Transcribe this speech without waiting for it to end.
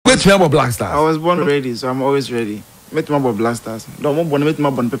which member Black Stars? I was born ready, so I'm always ready. Met my Black Stars. Don't want to meet my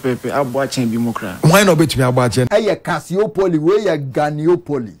born pepe. I'll watch and be more cry. Why not bet me about Jen? Hey, Cassiopoly, where you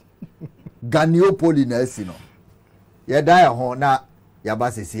Ganiopoli? Ganiopoli, Nelsino. Ya die a hona, ya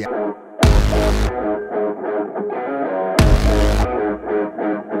basis here.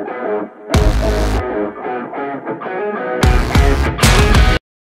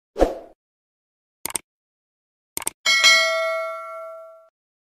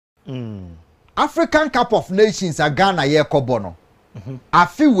 African Cup of Nations a Ghana ye kobono.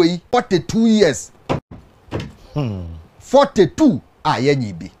 Afiyie 42 years. 42 a ye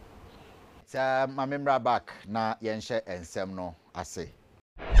nyibi. Sa mamemra back na yenhye ensem no ase.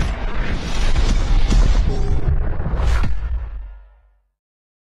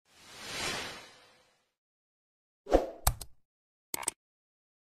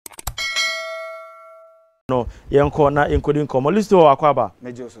 No, yenko na encoding komo Listowel akwaba.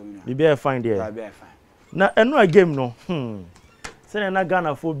 Mejo so na. Bi be fine there. Be fine. Na eno a game no. Say na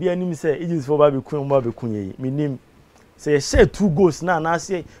Ghana for bi anim say Egypt for ba be kun ba be kun yi. Minim say share 2 goals na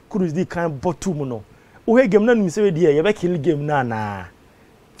say Kudus di kan bottom no. O he game na nim say we dey ye be kill game na.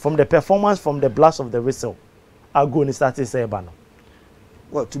 From the performance, from the blast of the whistle. I go ni start say ba no.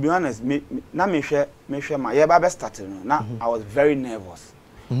 Well, to be honest, me share my yeah, but started no. Now I was very nervous.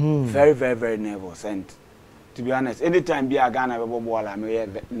 Very, very, very nervous. And to be honest, anytime be a Ghana ball, I'm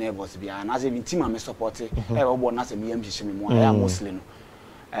nervous. Be and as even team I'm supporting, everyone has a BM I am Muslim.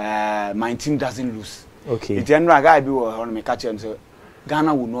 My team doesn't lose. Okay. The general guy be on me catch and say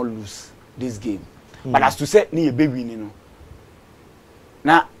Ghana will not lose this game. But as to say ni a baby, you know.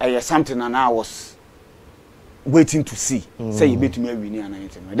 Now something and I was waiting to see. Say you bet me win and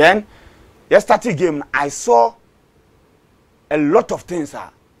anything. Then yesterday game I saw a lot of things.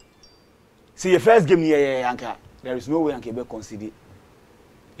 See, the first game here, there is no way I can be considered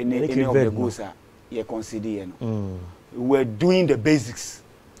any of the goals you consider. We were doing the basics.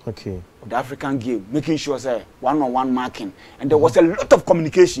 Okay. Of the African game, making sure say one-on-one marking, and there was a lot of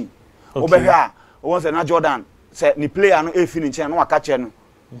communication. Okay. Over here, once na Jordan say ni player no e finish no waka no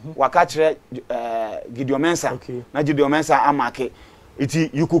waka kire Gideon Mensah. Okay. Na Gideon Mensah amake.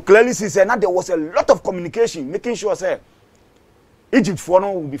 You could clearly see say now there was a lot of communication, making sure say Egypt for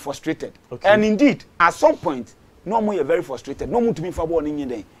now will be frustrated. Okay. And indeed, at some point, no more you're very frustrated. No more to be for ball in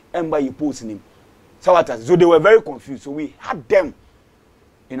there. And by you posting him. So they were very confused. So we had them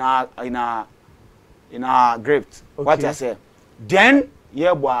in our grips. Okay. What I said. Then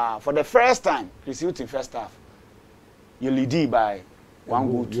Yeboah, for the first time, Chris in first half, you lead by 1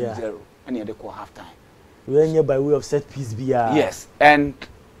 goal to 0. And you had to call half time. We were here by way of set piece BR. Yes. And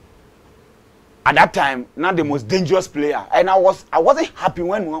at that time, not the most dangerous player, and I wasn't happy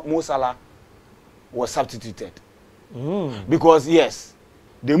when Mo Salah was substituted, because yes,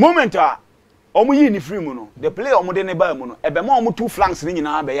 the moment omu yi ni free mono, the player omu de ne ba mono, ebe mo omu 2 flanks ni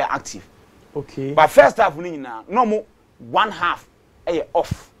nyina be active. Okay. But first half ni nyina, no mo 1 half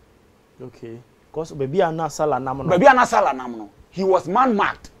off. Okay. Because baby ana Salah nam no. Baby ana Salah nam no. He was man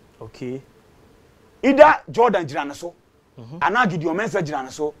marked. Okay. Either Jordan jirana so. Ana Gideon Mensah jirana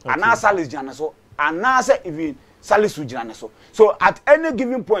so, ana Salis jirana so, ana say even Salis jirana so. So at any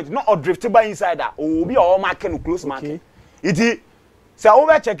given point, not or drifted by inside that, or be all marking close marking. It is say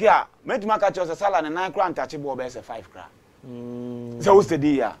over check here, make mark at your Salah and 9 crown touch ball be 5 crown. So what's the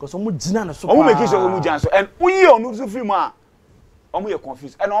deal? Because omu jirana so. Omu making sure omu jirana so, and we on no free ma. Omu you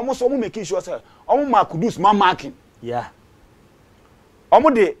confused, and almost omu making sure say omu ma Kudus man marking. Yeah.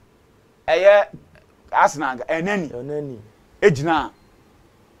 Omu de Arsenal eneni ejina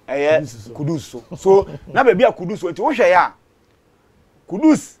Kudus so na baby a Kudus went wo hwe ya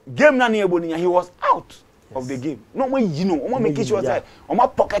Kudus game na na eboniya he was out of the game no more making sure say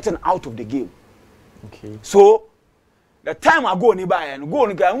pocketing out of the game. Okay. So the time ago ni buy and go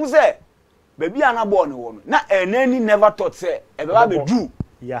ni ka hu say baby ana ball ni wo na eneni never thought say e be ba be do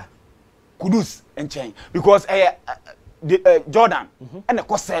Kudus enchen because Jordan and the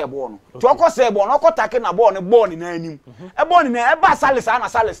cost say ball no to cost say ball no ko take na ball ni na anim e ball ni na e ba Salis ana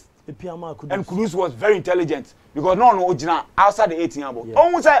Salis and Kudus was very intelligent because no ojina outside the 18 ball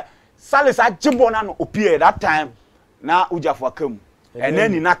on say Salis a jibon na no opie that time na Ujafo kam and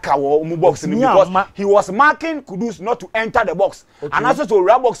then in akawo mu box ni because he was marking Kudus not to enter the box and also to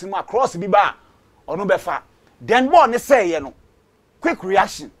run box him across bi ba ono be fa then ball ni say no quick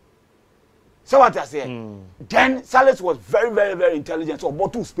reaction. So what I say? Then Salis was very, very, very intelligent. So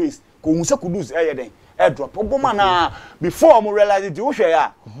about 2 space. Kudus airdrop. Obama before I realize it, you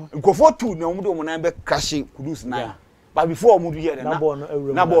share. Go for 2. No, we don't be crashing Kudus 9. But before I move here, na ball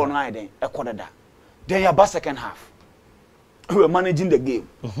no then a quarter that. Then you have second half. who were managing the game.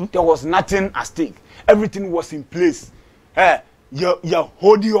 There was nothing at stake. Everything was in place. You're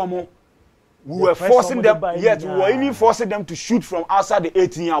holding on. We were forcing them, yet we were even forcing them to shoot from outside the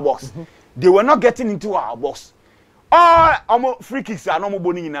 18-yard box. They were not getting into our box. All free kicks are normal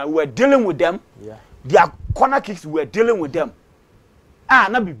boning. We were dealing with them. Their corner kicks, we were dealing with them.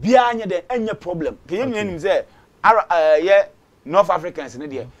 Na be behind any problem. Can you say, North Africans in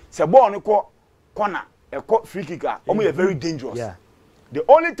there? Say, born corner, a free kicker, almost very dangerous. The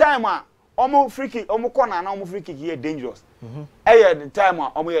only time almost free kick, almost corner, and almost free kick here dangerous. The time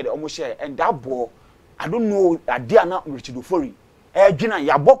almost share, and that ball, I don't know, they are not Richard Ofori. Gina,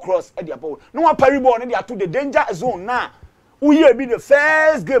 ya ball cross at the ball. No one parry ball, and they are to the danger zone now. We be the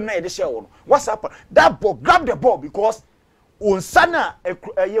first game na the show. What's up? That ball, grab the ball because on sana we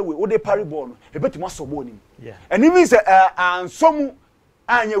the parry ball. A bit more so ball. And even say and some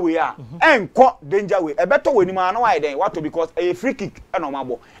anye we are and caught danger way. A better way ni man no idea what to because a free kick and on my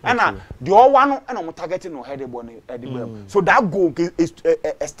ball. And the all one and I'm targeting no head ball at the so that goal is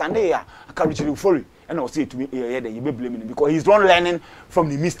a stand there. I can reach you for it. And I'll say to me here that you be blaming him because he's not learning from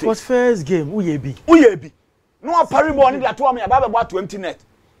the mistakes. Because first game, Uyebi. No one parry ball in the tour me about 20 net.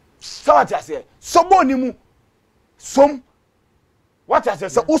 So what I say? Somebody mu some what I say?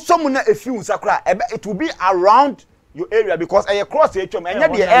 So some a few sakra. It will be around your area because a cross a chum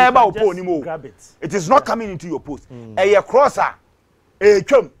and the air about grab it. It is not coming into your post. A crosser a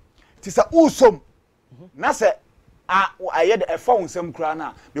chum. It is a usum. Na say I had a phone some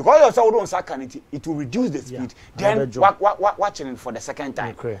crana because you saw don't sack it will reduce the speed. Then watching it for the second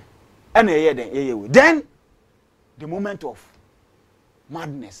time. And then the moment of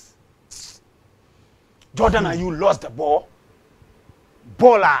madness. Jordan and you lost the ball.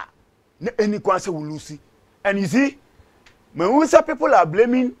 Baller, any consequence will lose it. And you see, when we say people are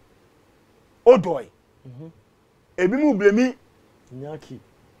blaming Odoy, Ebimu blaming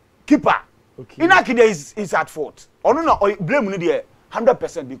keeper. Inaki there is at fault. Or no, blame me there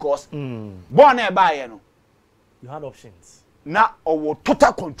 100% because born by you had options. Now or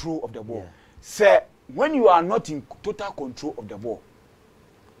total control of the ball. Say when you are not in total control of the ball,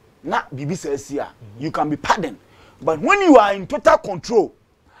 now BB says here you can be pardoned. But when you are in total control,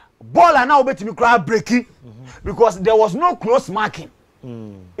 ball are now betting you crowd breaking because there was no close marking.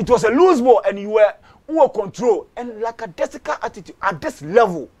 It was a loose ball and you were control and like a lackadaisical attitude at this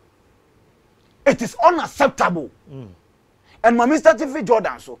level. It is unacceptable. And my Mr. TV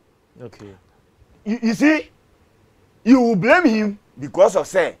Jordan, so you see, you will blame him because of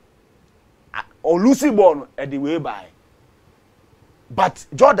say or Lucy born at the way by. But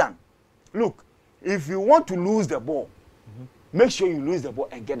Jordan, look, if you want to lose the ball, make sure you lose the ball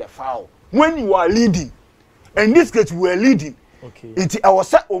and get a foul. When you are leading, in this case we were leading. It I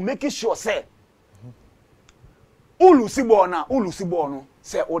was making sure say, Lucy born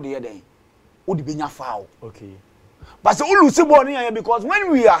say all the other. The benya foul. But so Lucy born because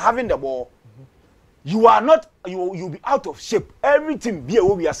when we are having the ball, you are not you'll be out of shape. Everything be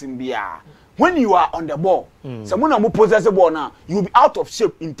a as in be. When you are on the ball, someone who possesses the ball now, you'll be out of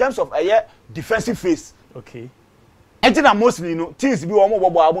shape in terms of a defensive phase. And then mostly, things be one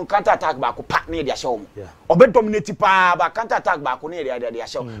more counter attack back or pack near their show. Or be dominated by counter attack back near their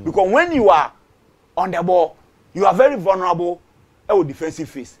show. Because when you are on the ball, you are very vulnerable to defensive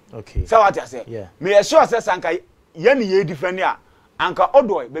phase. So what I say? May I sure say Sanka ye defender Anka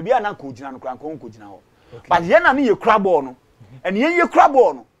Odoy, baby and Uncle Jinan Crancon Kujinao. But yen and you crab on, and yen you crab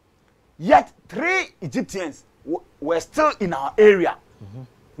on. Yet 3 Egyptians were still in our area.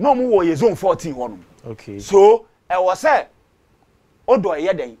 No more was zone 14 on. So I was said, Odo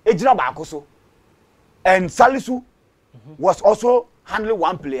Yeden, Ejina Bakoso, and Salisu was also handling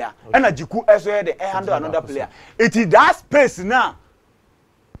one player, and a Jiku as well the handle another player. It is that space now.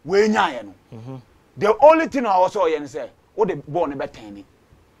 We nyayen. The only thing I also say, oh the ball never tiny.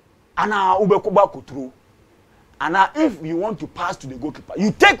 And now Ubekuba Kutru. And now if you want to pass to the goalkeeper,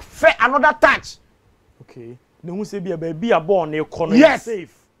 you take another touch. No one say be a baby a ball near corner. Yes.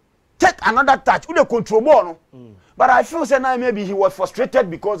 Safe. Take another touch. With the control ball. But I feel say now maybe he was frustrated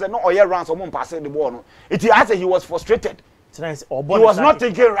because no oil runs someone passing the ball. No. It is he was frustrated. He was not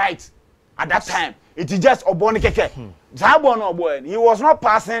thinking right at that time. It is just Oboni Keke. Zabon boy. He was not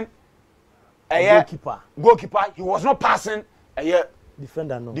passing a goalkeeper. He was not passing a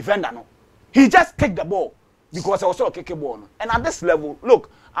defender. No. He just kicked the ball. Because I was also a ball. And at this level,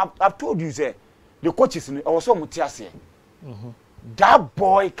 look, I've told you, say, the coaches also Mutiasi. That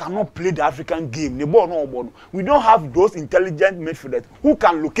boy cannot play the African game. The ball no ball. We don't have those intelligent midfielders who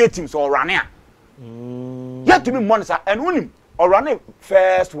can locate him so run here. You have to be monitor and win him or run him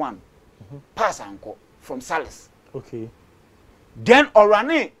first one. Pass anchor from Salis. then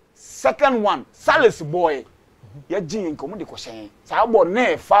Orani second one Salis boy ya jin komo de ko hyen sa ball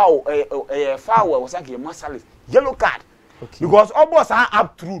na foul foul was like a Salis yellow card because all boss are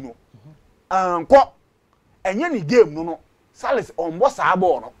up through no ko enye ni game no Salis on boss a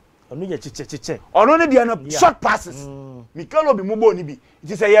ball no onu ye chiche ono ne dia no short passes Mikelo bi mubo ni bi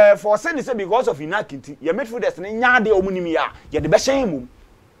it is a for say say because of inakinti your midfielders ne nya de omunimi ya ye de be hyen mum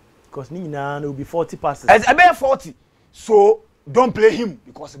because ni na will be 40 passes as about 40 so don't play him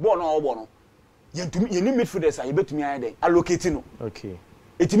because ball no you need midfielders are you betumi aye allocate no okay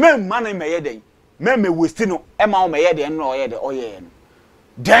it men man me ye den men me waste no e ma me ye den no oye no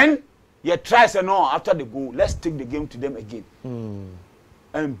then you try say no after the goal let's take the game to them again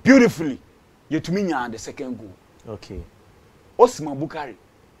and beautifully you to me nya the second goal okay Osman Bukari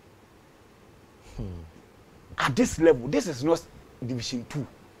at this level this is not division 2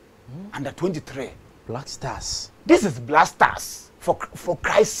 under 23 Black Stars this is Black Stars for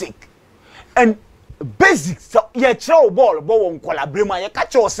Christ's sake and basics so ye throw ball won collaborate ma ye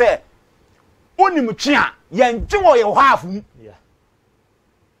catch you say onim twe a ye nje wo ye half yeah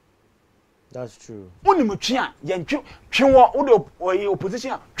that's true onim twe a ye ntwe wo the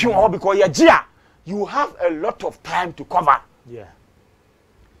opposition twe wo because ye gia you have a lot of time to cover yeah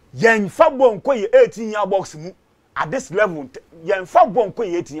ye fa ball ko ye 18-year box mu at this level ye fa ball ko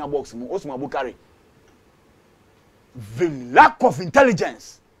ye 18-year box mu Osman Bukari the lack of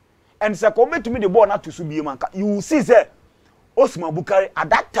intelligence and say come to me the ball not to subi man you will see say Osman Bukari at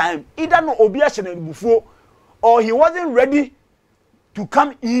that time either no obi ahye before or he wasn't ready to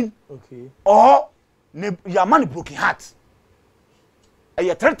come in okay or your man broken heart and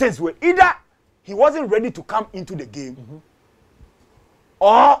your three things were either he wasn't ready to come into the game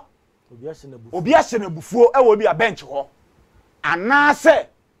or obi ahye before e will be a bench ho and now say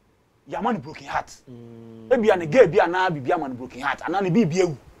your man broken heart e bia na game bia na bibia man broken heart and na bibia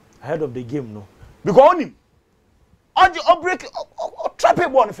wu ahead of the game no because on him or break or trap it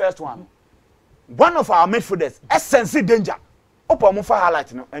on the first one of our midfielders essence danger open mo for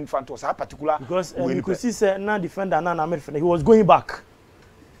highlight no and front was a particular because you could see say na defender na midfielder he was going back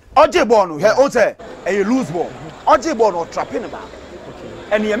oje ball no here o say a loose ball oje ball no trapping back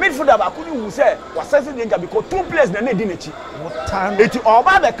and your midfielder ba kunu wu say was sense danger because two players na dey na chi it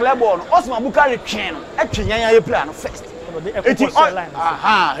oba the clear ball no Osman Bukari twen no e twen yan ya player no first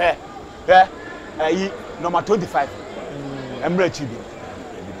number 25 Emre Chibi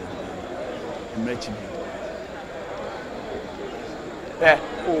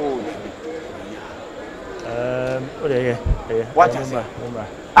what is it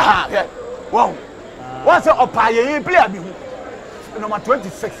wow what's up player be number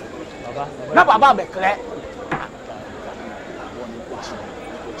 26 na baba be clear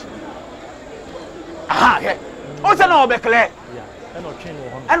o se na obekle and not train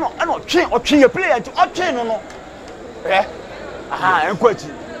no and not train player to train no enkwachi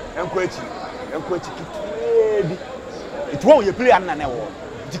bi it won your player na wo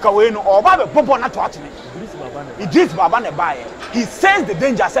dika we no oba be popo na to atene Idris Baba na buy he says the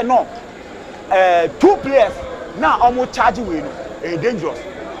danger say no two players now almost charge we no dangerous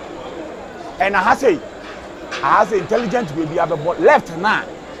and I say intelligent baby abebo left now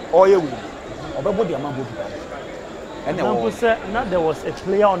or you will obebo the amount and now there was a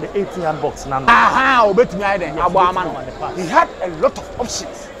player on the 18-yard box now obetumi aye den Aboama he had a lot of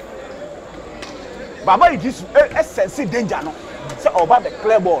options Baba Idris sense danger no say oba the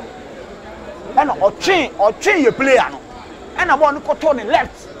clear ball and or train your player no and about no turn the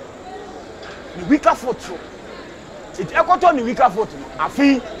left the weaker foot through it turn the weaker foot no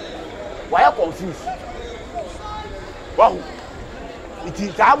afi why you confused wow it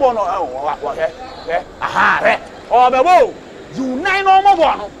is that ball no oh bebo you nine no more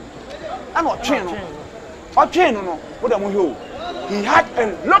ball no and or train no what am you he had a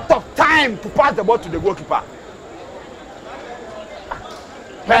lot of time to pass the ball to the goalkeeper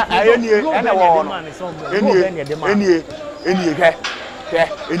any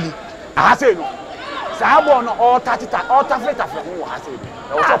I say no Sabo no all 30 all tafeta from I say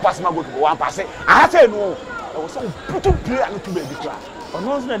no pass my goalkeeper one pass I say no I was so put to play and to be class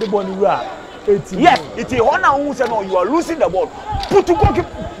no na the ball you are 18 yes it is one who say no you are losing the ball put to goalkeeper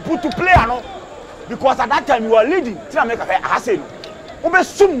put to player no because at that time you are leading till make I say no obe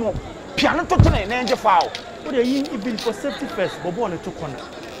sum no piano to turn na nje foul what they even for safety first but ball to corner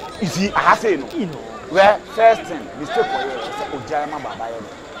you see I say no you know where first thing mistake for you say Ojama Baba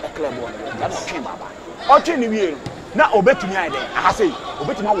e clear ball that no train Baba o train ni wie na obetumi aye den I say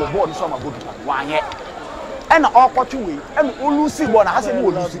obetumi wo ball no so ma goalkeeper wan ye e na okwotu we e no lose ball na I say no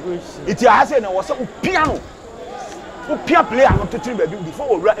lose it I say na wo say piano who peer player not to train baby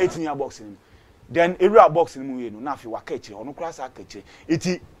before we 18-year boxing. Then area boxing we no na fi wa catch or no class catch.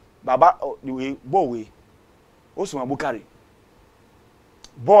 Iti baba the way boy Osuma Bukari.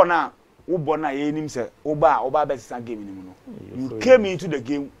 Ball na wo ball na ye nim say oba be sisa game ni no. You came into the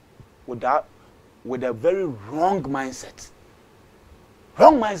game with a very wrong mindset.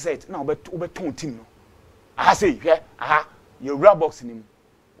 Wrong mindset. Now we turn team no. I say, yeah, you rub boxing him.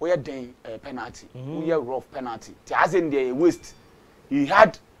 We are doing penalty. We are rough penalty. He has in the waste. He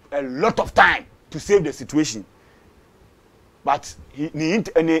had a lot of time to save the situation. But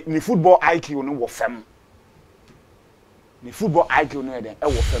the football IQ no was firm. The football IQ no then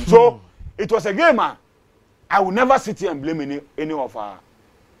was firm. So it was a game, man. I will never sit here and blame any of our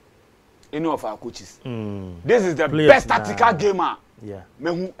coaches. This is the best tactical gamer. Yeah.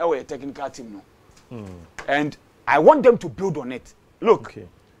 Me who a technical team no. And I want them to build on it. Look,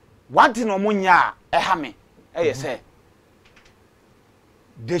 one thing omunya ehame say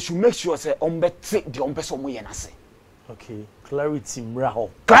they should make sure say take the person omuye na say. Okay, clarity mra.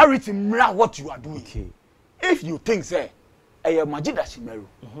 Clarity mra what you are doing. Okay. If you think say Majida Shimeru,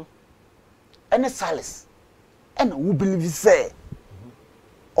 any Salis, and who believe say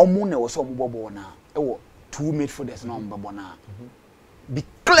omune was some bobo na e 2 midfielders na bobo na. Be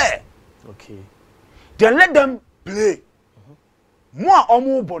clear. Okay. Then let them play. More or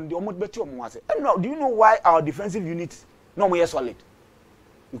more bond, almost better. And now, do you know why our defensive units no more solid?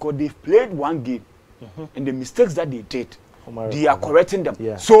 Because they've played one game, and the mistakes that they did, they are correcting them.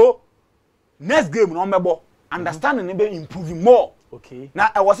 Yeah. So next game, no more understanding and improving more. Okay.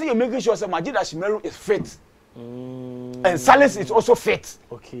 Now I was saying, making sure that Majida Shimeru is fit, and Salis is also fit.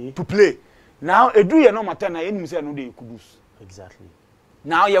 Okay. To play. Now, Edu ya no matter na any say no dey kudus. Exactly.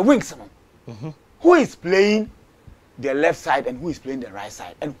 Now your wings, who is playing the left side and who is playing the right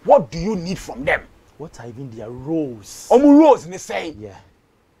side, and what do you need from them? What are even their roles? Roles in the same. Yeah.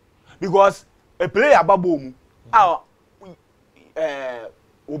 Because a player babomu,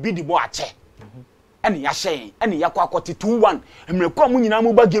 obi di bo ache, and ya share, and ya kwa 2-1, and me kwa munyina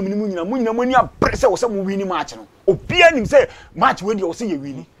mu ba game ni munyina mu ni pressure wo se mu win match no. Obi anim say match we dey wo se ye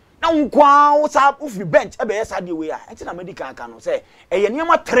win. Na nkwa wo sa ofi bench e be yes ade we a enti na medical aka no say eye niam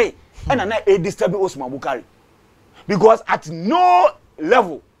 3 and na e disturb Osuma Bukari. Because at no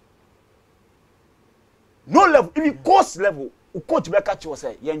level, if you course level, coach be catch you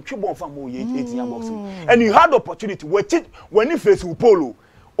say you ntwe bon fam o 18-year boxing, and you had the opportunity when you face Upolo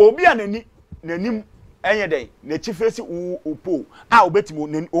obi anani nanim enye dey na chi face Upo a obetimo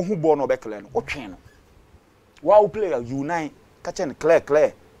ohu ball no be clear no otwe no wa player unite catch and clear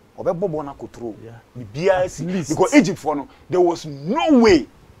obebobo na control bibia si because Egypt for no there was no way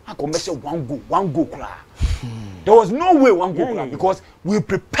I could measure one goal cry. There was no way one goal cry because we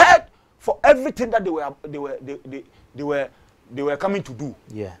prepared for everything that they were coming to do.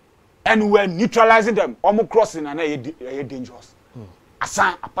 Yeah. And we were neutralizing them, almost crossing and they dangerous.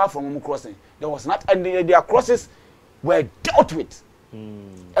 Aside apart from almost crossing, there was not, and their crosses were dealt with.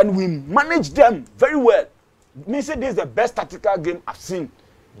 And we managed them very well. Me say this is the best tactical game I've seen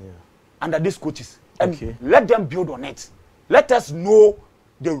under these coaches. And let them build on it. Let us know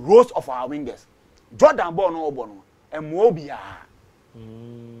the roles of our wingers. Jordan Bono and Mobia.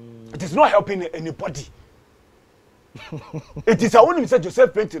 It is not helping anybody. It is a only Mr.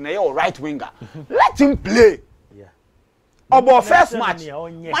 Joseph Painting or right winger. Let him play. Yeah. About first match,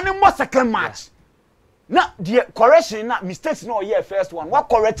 one more second match. Now the correction, not mistakes, no first one. What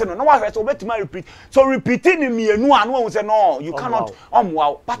correcting? No one first. Obey my repeat. So repeating me, no one will say no. You cannot.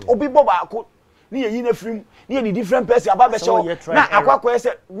 Wow. But Obi Boba could. Ni yine film ni the different person aba be show na akwakwa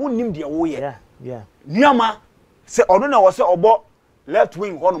say wonnim de wo ye yeah niama say ono na wo say obo left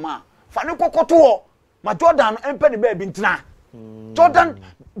wing honoma fa ne kokoto ho ma Jordan empe de be ntina Jordan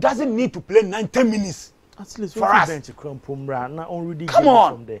doesn't need to play 90 minutes at least for us bench krampomra na already come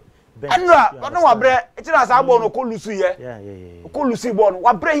on from there Andra no wa bre it na sa ball no ko lusu ye yeah ko lusu ball no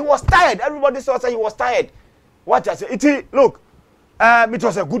wa bre he was tired everybody saw say he was tired what I say it look it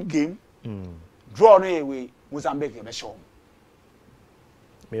was a good game. Draw no away Mozambique be show.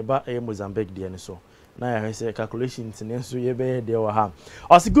 Me ba Mozambique dey so. Na I say calculations in so ye be dey wa ha.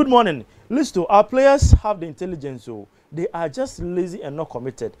 As good morning. Listowel, our players have the intelligence so they are just lazy and not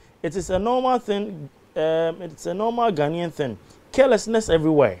committed. It is a normal thing. It's a normal Ghanaian thing. Carelessness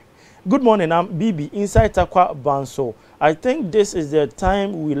everywhere. Good morning. I'm Bibi inside Takwa Banso. I think this is the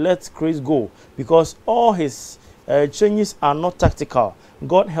time we let Chris go because all his changes are not tactical.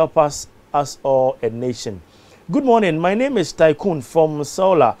 God help us as all a nation. Good morning. My name is Tycoon from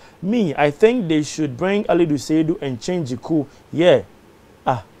Sola. Me, I think they should bring Alidu Seidu and change Jiku. Yeah.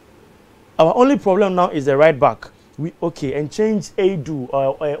 Our only problem now is the right back. We okay, and change Edu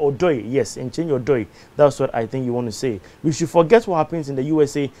Odartey. Yes, and change Odartey. That's what I think you want to say. We should forget what happens in the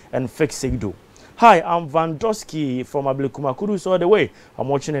USA and fix Edu. Hi, I'm Van Dosky from Ablekuma Kudus all the way. I'm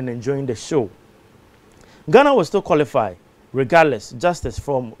watching and enjoying the show. Ghana will still qualify, regardless. Justice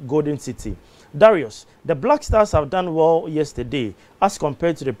from Golden City. Darius, the Black Stars have done well yesterday as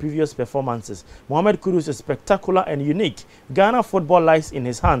compared to the previous performances. Mohamed Kudus is spectacular and unique. Ghana football lies in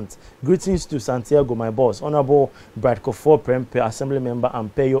his hands. Greetings to Santiago, my boss. Honorable Brad Kofor Prempe, Assembly Member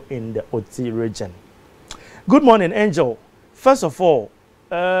Ampeyo in the Oti region. Good morning, Angel. First of all,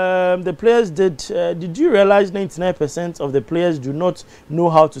 the players did you realize 99% of the players do not know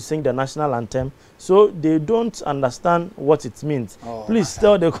how to sing the national anthem, so they don't understand what it means? Please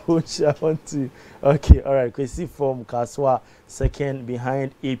tell the coach I want to. Okay, all right. Kwesi from Kaswa, second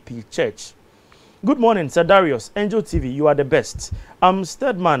behind AP Church. Good morning, Sir Darius. Angel TV, you are the best. I'm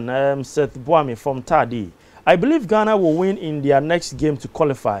Stedman Seth Boami from Tadi. I believe Ghana will win in their next game to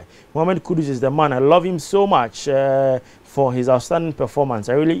qualify. Mohamed Kudus is the man. I love him so much for his outstanding performance.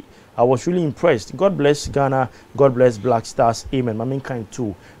 I was really impressed. God bless Ghana. God bless Black Stars. Amen. My main kind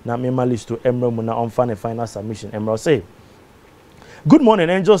too. Now me list to Emerald Muna on final submission. Emerald say. Good morning,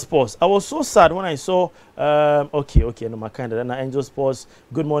 Angel Sports. I was so sad when I saw okay, no my kind of Angel Sports.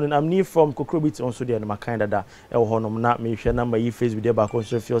 Good morning. I'm new from Kokrobit also there no my kind of that. Honum not me share number you Facebook there back on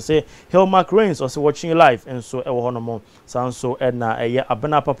so if you say Hell Mark Rains also watching you live and so honum sound so edna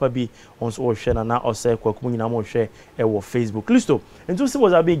abena papa bi on so share na or say kwakum nyina mo share Facebook. Listo. And so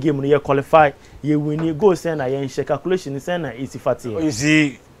was a big game when you qualify, you win you go send a share calculation send easy fatty. You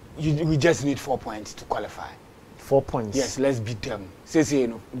see, we just need 4 points to qualify. 4 points. Yes, let's beat them. Say, you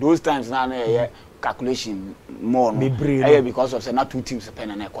know, those times now, calculation more. Because of not 2 teams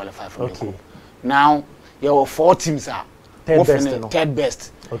pen and qualify for the group. Now, there were 4 teams are third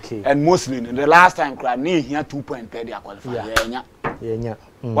best. Okay. And mostly, the last time, here 2 points per they qualify. Yeah.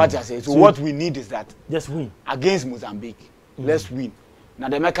 What I say. So what we need is that just win against Mozambique. Let's win. Now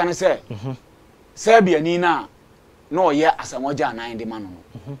the mechanic say, Serbia Nina, no yeah as a moja 9 man.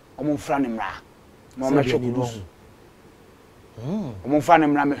 Omo friend him ra. No me Kudus. Omo friend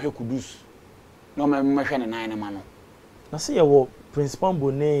him ra me Kudus. No me hwe ne 9 man. Na say your principal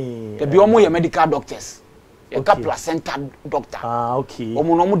bone. The be omo ye medical doctors. A placenta doctor. Okay.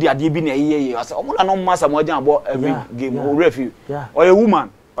 Omo no mo de ade bi na ye. I say omo na no massa moja abo every game or referee. Or a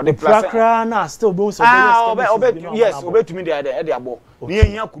woman. Or the placenta na still be so yes, obe to me the abo. Ni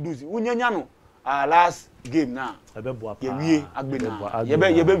ehia Kudus. Unyanya no last game now. Ye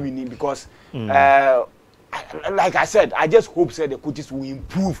be winning because like I said, I just hope the coaches will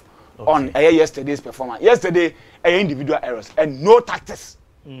improve on yesterday's performance. Yesterday, individual errors and no tactics.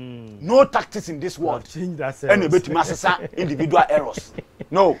 No tactics in this world. Change that. And a bit individual errors.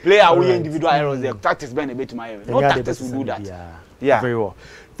 No player will individual errors. The tactics been a bit my errors. No tactics will do that. Yeah. Very well.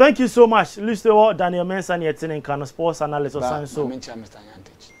 Thank you so much, Listowel, Daniel Mensah, and in Kano Sports Analyst. Oh,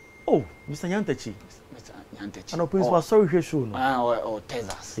 Mr. Nyantechi. Nyantechi. And principal sorry here show no. Or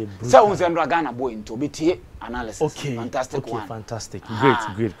Texas. So we send Ghana boy into BT analysis. Okay. Fantastic okay, one.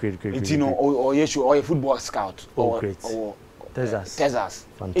 Great. It's you know or you show or a football scout or Texas.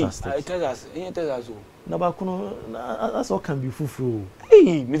 Fantastic. Texas. Na ba kuno that's all can be fufu.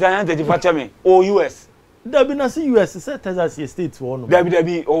 Hey, Mr. Nyantechi facha me. O US. There be na see US say Texas state one. There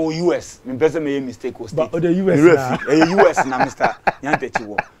be o US. Me person make mistake o state. But the US na. US na Mr. Nyantechi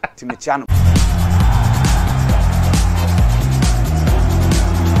wo. Ti me channel.